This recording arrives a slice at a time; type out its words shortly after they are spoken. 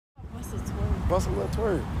Bust a twerk. Bust a little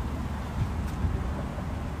twerk.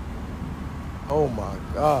 Oh my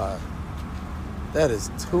God. That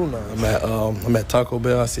is too nice. I'm at Taco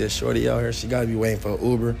Bell. I see a shorty out here. She gotta be waiting for an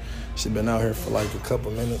Uber. She been out here for like a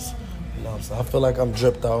couple minutes. You know what I'm saying? I feel like I'm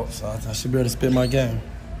dripped out, so I should be able to spit my game.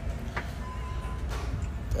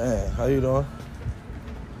 Dang, how you doing?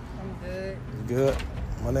 I'm good. You good?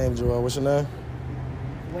 My name's Joel. What's your name?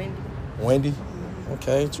 Wendy. Wendy?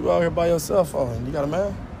 Okay, you out here by yourself, you got a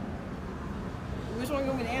man? Which one you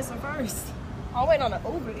want me to answer first? I'm waiting on the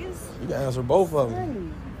Uber. You can answer both of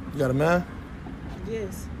them. You got a man?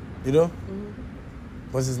 Yes. You do?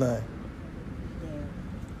 Mm-hmm. What's his name? Yeah.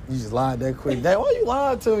 You just lied that quick. Dang, why you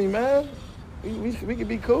lying to me, man? We can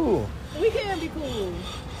be cool. We can be cool.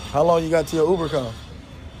 How long you got till your Uber come?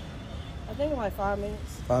 I think like 5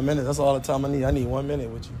 minutes. 5 minutes? That's all the time I need. I need 1 minute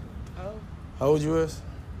with you. Oh. How old you is?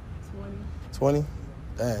 20. 20?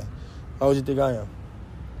 Dang. How old you think I am?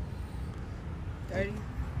 30.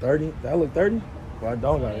 30? I look 30? Well, I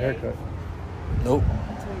don't got a haircut. Nope.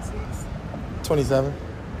 26. 27.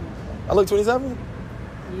 I look 27?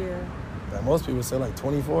 Yeah. Man, most people say like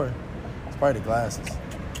 24. It's probably the glasses.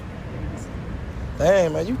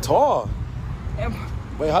 Dang, man, you tall.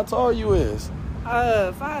 Wait, how tall you is?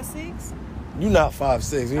 5'6". You not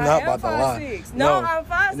 5'6". You're not about to lie. No, I'm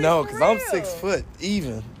 5'6". No, because I'm 6 foot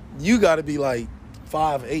even. You got to be like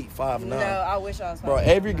 5'8", 5'9". No, I wish I was 5'9". Bro,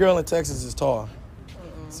 every girl in Texas is tall.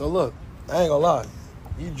 So look, I ain't gonna lie.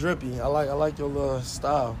 You drippy. I like your little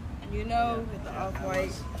style. You know, with the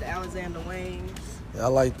off-white, the Alexander Wayne. Yeah, I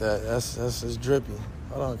like that. That's just drippy.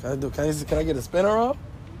 Hold on, can I get a spinner off?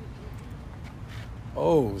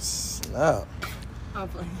 Oh snap! I'm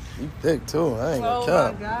playing. You thick too. I ain't gonna Oh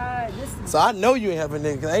cap. my God! So I know you ain't have a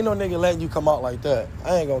nigga. Cause ain't no nigga letting you come out like that.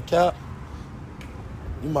 I ain't gonna cap.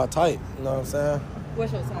 You my type. You know what I'm saying?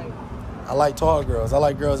 What's your type? I like tall girls. I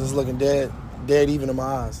like girls that's looking dead even in my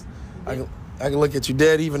eyes. I can look at you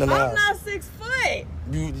dead even in the eyes. I'm not 6 foot.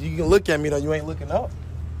 You can look at me though. You ain't looking up.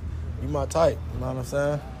 You my type. You know what I'm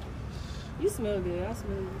saying? You smell good. I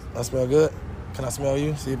smell you. I smell good. Can I smell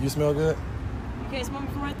you? See if you smell good. You can't smell me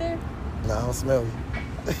from right there? Nah, I don't smell you.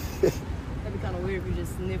 That'd be kind of weird if you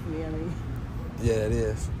just sniff me. I mean. Yeah, it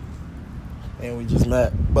is. And we just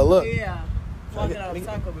met. But look. Yeah. Walking out of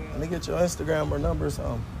Taco Bell. Let me get your Instagram or number or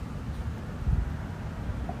something.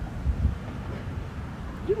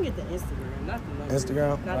 You can get the Instagram, not the number.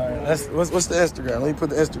 Instagram? Not All the right. number. What's the Instagram? Let me put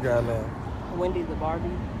the Instagram in. Wendy the Barbie.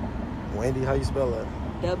 Wendy, how you spell that?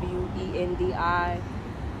 WENDI. All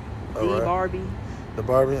The right. Barbie. The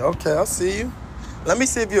Barbie. Okay, I see you. Let me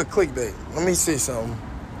see if you're a clickbait. Let me see something.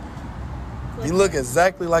 You look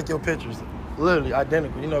exactly like your pictures. Literally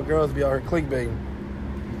identical. You know, girls be out here clickbaiting.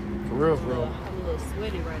 For real, bro. I'm a little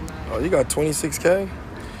sweaty right now. Oh, you got 26K?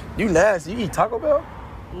 You nasty. You eat Taco Bell?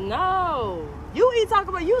 No. You eat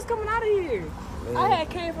Taco Bell. You was coming out of here. Man. I had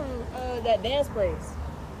came from that dance place.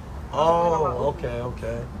 Oh,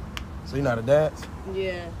 okay. So you know how to dance?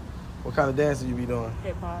 Yeah. What kind of dance do you be doing?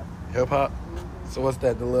 Hip hop. Hip hop? So what's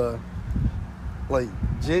that? The little, like,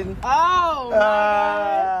 jitting? Oh, my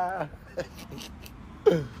God.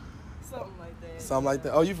 Something like that. Something like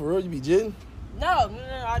that. Oh, you for real? You be jitting? No,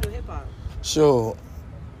 I do hip hop. Sure.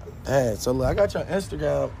 Dang, so look, I got your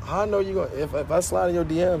Instagram. How I know you gonna, if I slide in your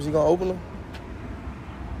DMs, you gonna open them?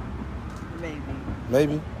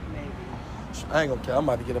 Maybe? I ain't gonna care. I'm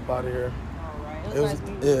about to get up out of here. All right. It was nice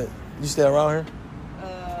meeting you. Yeah. You stay around here?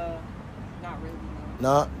 Not really, no.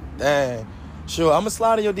 Nah? Dang. Sure, I'm gonna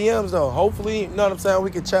slide in your DMs though. Hopefully, you know what I'm saying, we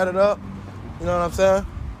can chat it up. You know what I'm saying?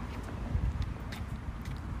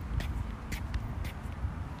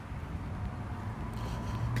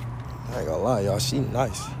 I ain't gonna lie, y'all. She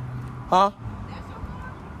nice. Huh?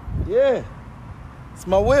 Yeah. It's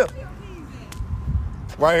my whip.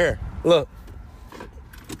 Right here. Look.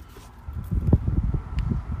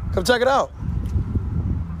 Come check it out.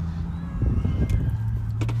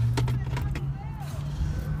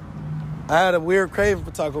 I had a weird craving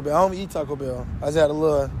for Taco Bell. I don't eat Taco Bell. I just had a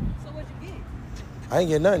little. So what'd you get? I ain't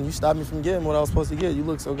get nothing. You stopped me from getting what I was supposed to get. You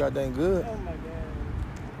look so goddamn good. Oh my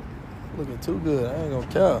God. Looking too good. I ain't gonna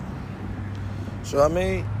care. So I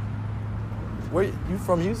mean, where you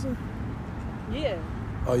from? Houston? Yeah.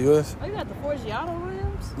 Oh, you is? Oh, you got the Forgiato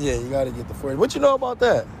rims? Yeah, you gotta get the 40. What you know about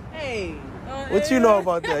that? Hey. What you know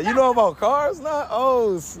about that? You know about cars now?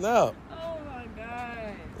 Oh, snap. Oh my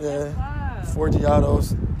God. Yeah.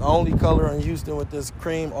 Forgiatos. The only color in Houston with this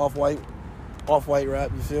cream off-white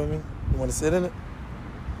wrap, you feel me? You wanna sit in it?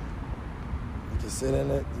 You can sit in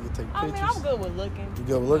it. You can take pictures. I mean, I'm good with looking. You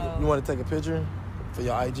good with looking? You wanna take a picture? For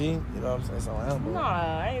your IG, you know what I'm saying? It's a Lambo.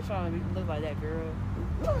 Nah, I ain't trying to look like that girl.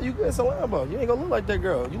 No, you good. It's a Lambo. You ain't gonna look like that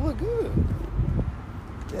girl. You look good.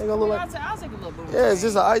 You ain't gonna look like. I'll take a little bit. Yeah, it's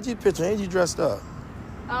just an IG picture. Ain't you dressed up?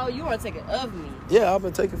 Oh, you want to take it of me? Yeah, I'm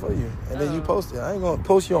gonna take it for you, and then you post it. I ain't gonna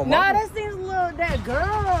post you on my. Nah, that seems a little that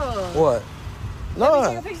girl. What? No.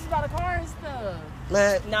 Taking pictures about the car and stuff.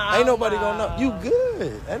 Man, ain't nobody gonna know. You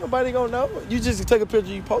good. Ain't nobody gonna know. You just take a picture,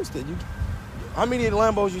 you post it. How many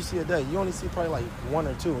Lambos you see a day? You only see probably like 1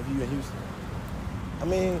 or 2 if you in Houston. I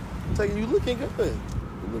mean, you looking good.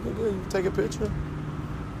 You looking good. You take a picture.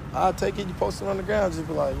 I'll take it, you post it on the ground, just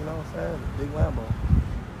be like, you know what I'm saying? Big Lambo.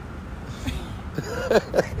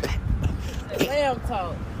 Lamb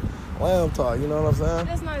talk. Lamb talk, you know what I'm saying?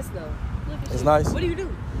 That's nice though. Look at it's you. Nice. What do you do?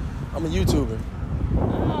 I'm a YouTuber.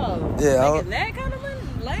 Oh. Yeah. Making that kind of money?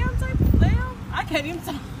 Lamb type of lamb? I can't even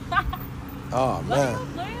talk. Oh,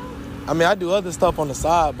 man. Lamb? I mean, I do other stuff on the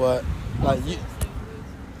side, but like you.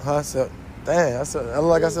 Huh? Dang, I look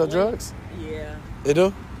like I sell drugs? Yeah. You do?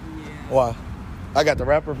 Yeah. Why? I got the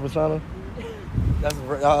rapper persona. I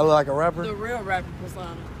look like a rapper? The real rapper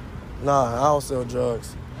persona. Nah, I don't sell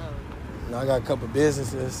drugs. Oh. No, I got a couple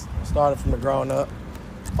businesses. I started from the ground up.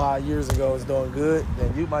 5 years ago, it's doing good.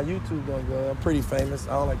 Then my YouTube doing good. I'm pretty famous.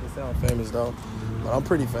 I don't like to sound famous though, but I'm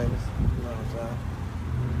pretty famous. You know what I'm saying?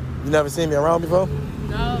 You never seen me around before?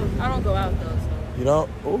 No, I don't go out though. So. You don't?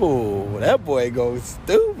 Ooh, that boy goes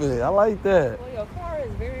stupid. I like that. Well, your car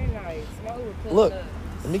is very nice. Look,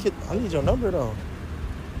 I need your number though.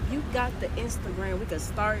 You got the Instagram. We could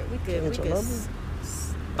start. We could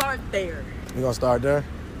start there. We gonna start there?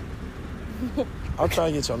 I'm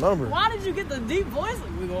trying to get your number. Why did you get the deep voice?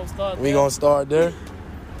 We gonna start there. We gonna start there.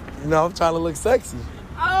 You know, I'm trying to look sexy.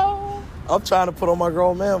 Oh. I'm trying to put on my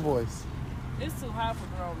grown man voice. It's too high for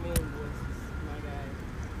grown man voices, my guy.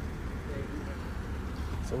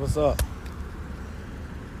 So what's up?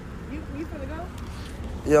 You finna go?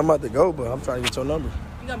 Yeah, I'm about to go, but I'm trying to get your number.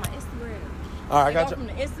 You got my Instagram. All right, I got your. From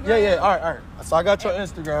the Instagram? Yeah. All right. So I got your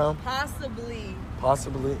Instagram. Possibly.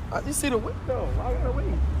 You see the whip though? I got a whip.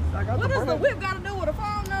 What does the whip got to do with a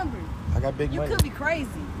phone number? I got big money. You could be crazy.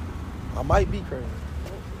 I might be crazy.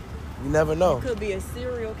 You never know. You could be a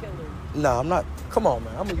serial killer. Nah, I'm not. Come on,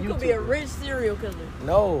 man. I'm a YouTuber. You could be a rich serial killer.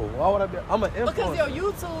 No. Why would I be? I'm an influencer. Because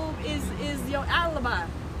your YouTube is your alibi.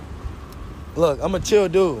 Look, I'm a chill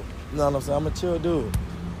dude. You know what I'm saying? I'm a chill dude.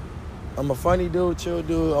 I'm a funny dude, chill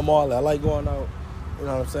dude. I'm all that. I like going out. You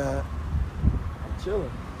know what I'm saying? I'm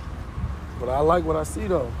chilling. But I like what I see,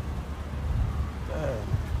 though. Damn.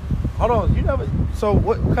 Hold on. You never... So,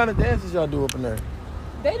 what kind of dances y'all do up in there?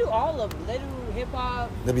 They do all of them. They do hip-hop,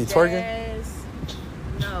 They be jazz. twerking?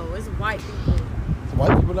 No, it's white people. It's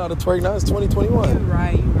white people now to twerk now. It's 2021. You're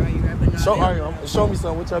right. But no, Show me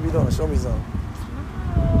something. What y'all be doing? Show me something.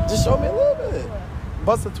 Just show me a little bit.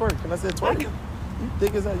 Bust a twerk. Can I say twerk? You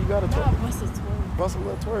thick as that. You got to twerk. Bust a twerk. Bust a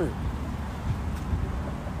little twerk.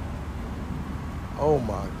 Oh,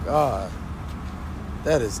 my God.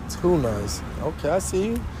 That is too nice. Okay, I see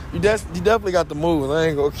you. You definitely got the moves. I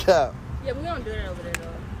ain't gonna cap. Yeah, we don't do that over there, though.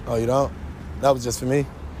 Oh, you don't? That was just for me?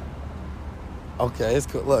 Okay, it's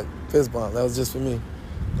cool. Look, fist bump. That was just for me.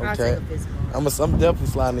 Okay. I'll take a fist bump. I'm definitely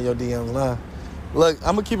sliding in your DMs now. Look,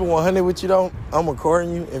 I'm going to keep it 100 with you, though. I'm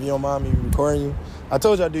recording you. If you don't mind me recording you. I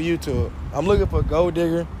told you I do YouTube. I'm looking for a gold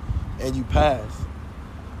digger, and you pass.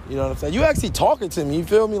 You know what I'm saying? You actually talking to me. You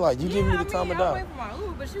feel me? Like, you give me the time of day.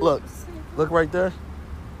 Look right there.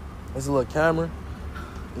 There's a little camera.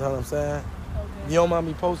 You know what I'm saying? Okay. If you don't mind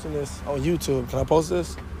me posting this on YouTube, can I post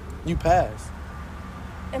this? You pass.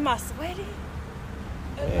 Am I sweaty?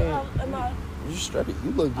 Am I... You straight.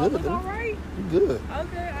 You look good. Look all right? You good.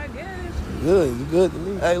 Okay, I guess. You good to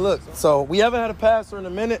me. Hey, look. So we haven't had a passer in a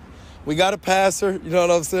minute. We got a passer. You know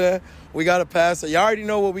what I'm saying? We got a passer. You already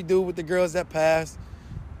know what we do with the girls that pass.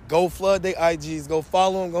 Go flood their IGs. Go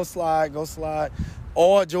follow them. Go slide.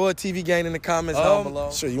 Or Joy TV Gang in the comments down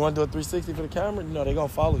below. Sure, you want to do a 360 for the camera? You know, they going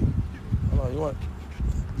to follow you. Hold on, you want?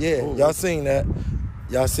 Yeah, ooh. Y'all seen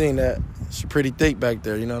that. She pretty thick back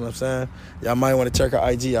there, you know what I'm saying? Y'all might want to check her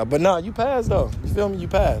IG out. But nah, you passed, though. You feel me? You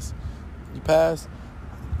passed.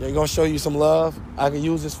 Yeah, going to show you some love. I can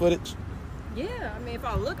use this footage. Yeah, I mean, if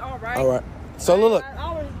I look all right. All right. So, look.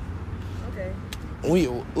 Okay.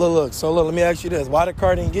 Look. So, look, let me ask you this. Why the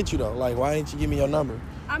car didn't get you, though? Like, why didn't you give me your number?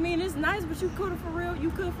 I mean, it's nice, but you could for real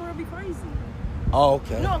be crazy. Oh,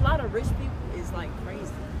 okay. You know, a lot of rich people is like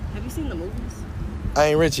crazy. Have you seen the movies? I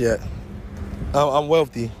ain't rich yet. I'm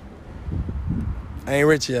wealthy. I ain't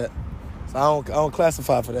rich yet. So I don't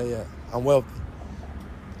classify for that yet. I'm wealthy.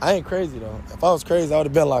 I ain't crazy, though. If I was crazy, I would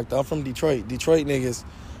have been locked up. I'm from Detroit. Detroit niggas,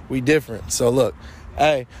 we different. So, look,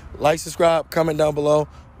 Hey, like, subscribe, comment down below.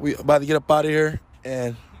 We about to get up out of here,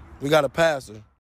 and we got a passer.